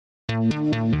All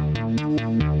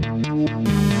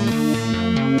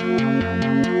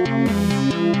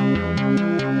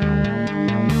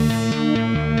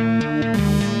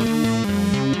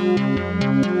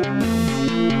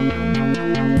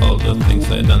the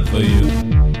things I done for you,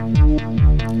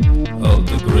 all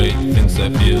the great things I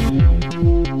feel.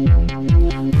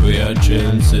 We are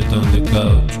chillin', sit on the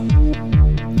couch,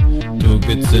 two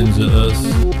gets into us.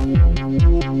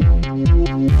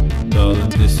 Darling,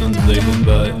 listen, say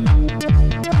goodbye.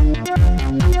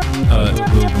 I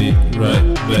will be right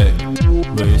back.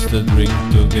 Raise the drink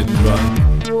to get drunk.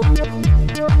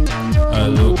 I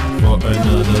look for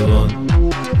another one.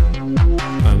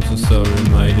 I'm so sorry,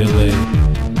 my delay.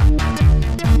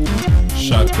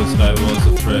 Shocked cause I was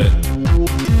afraid.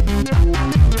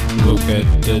 Look at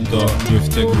the door with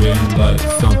the green light.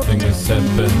 Something has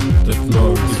happened, the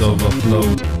floor is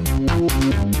overflowed.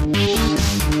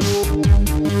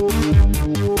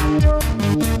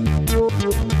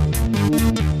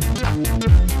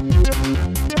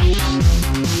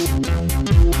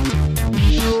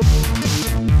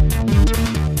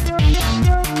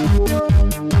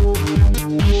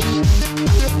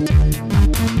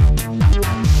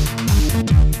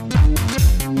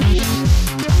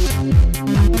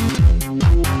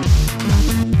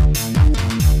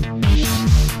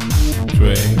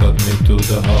 Train got me to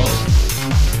the heart.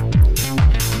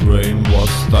 Rain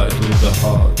was tied to the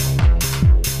heart.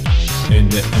 In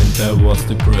the end I was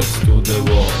depressed to the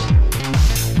wall.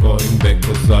 Going back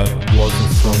cause I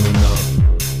wasn't strong enough.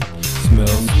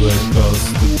 Smells were cause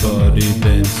the body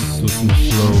dance to smooth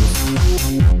flows.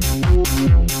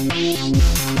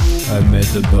 I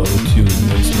made about you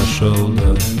next my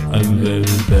shoulder. I'm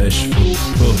very bashful.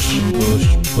 Push, push,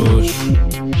 push.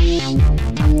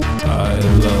 I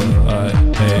love, I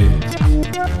hate.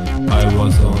 I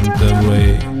was on the way,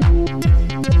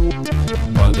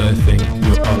 but I think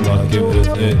you are lucky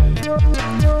with it.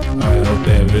 I hope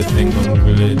everything gon'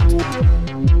 great.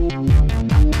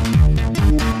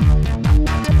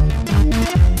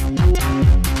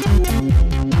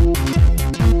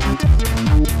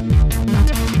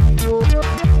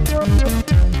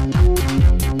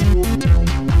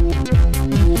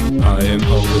 I am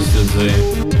always the same,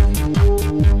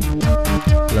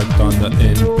 like thunder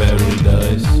in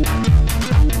paradise.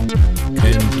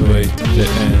 Can't wait the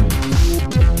end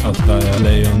after I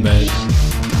lay on bed.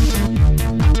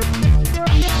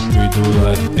 We do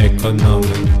like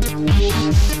economy.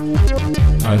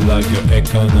 I like your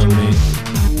economy.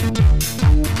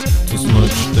 Too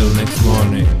much till next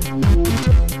morning.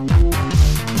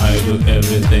 I do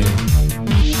everything.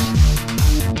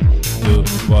 Do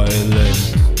violent,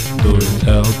 do it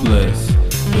helpless,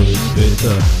 do it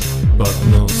bitter, but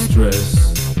no stress.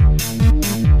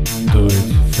 Do it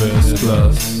first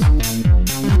class.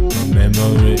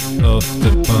 Memory of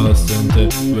the past and the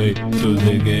way to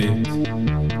the gate.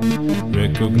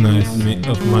 Recognize me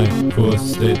of my poor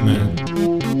statement.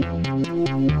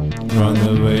 Run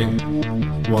away,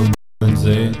 one woman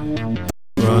say.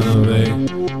 Run away,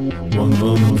 one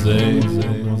woman say.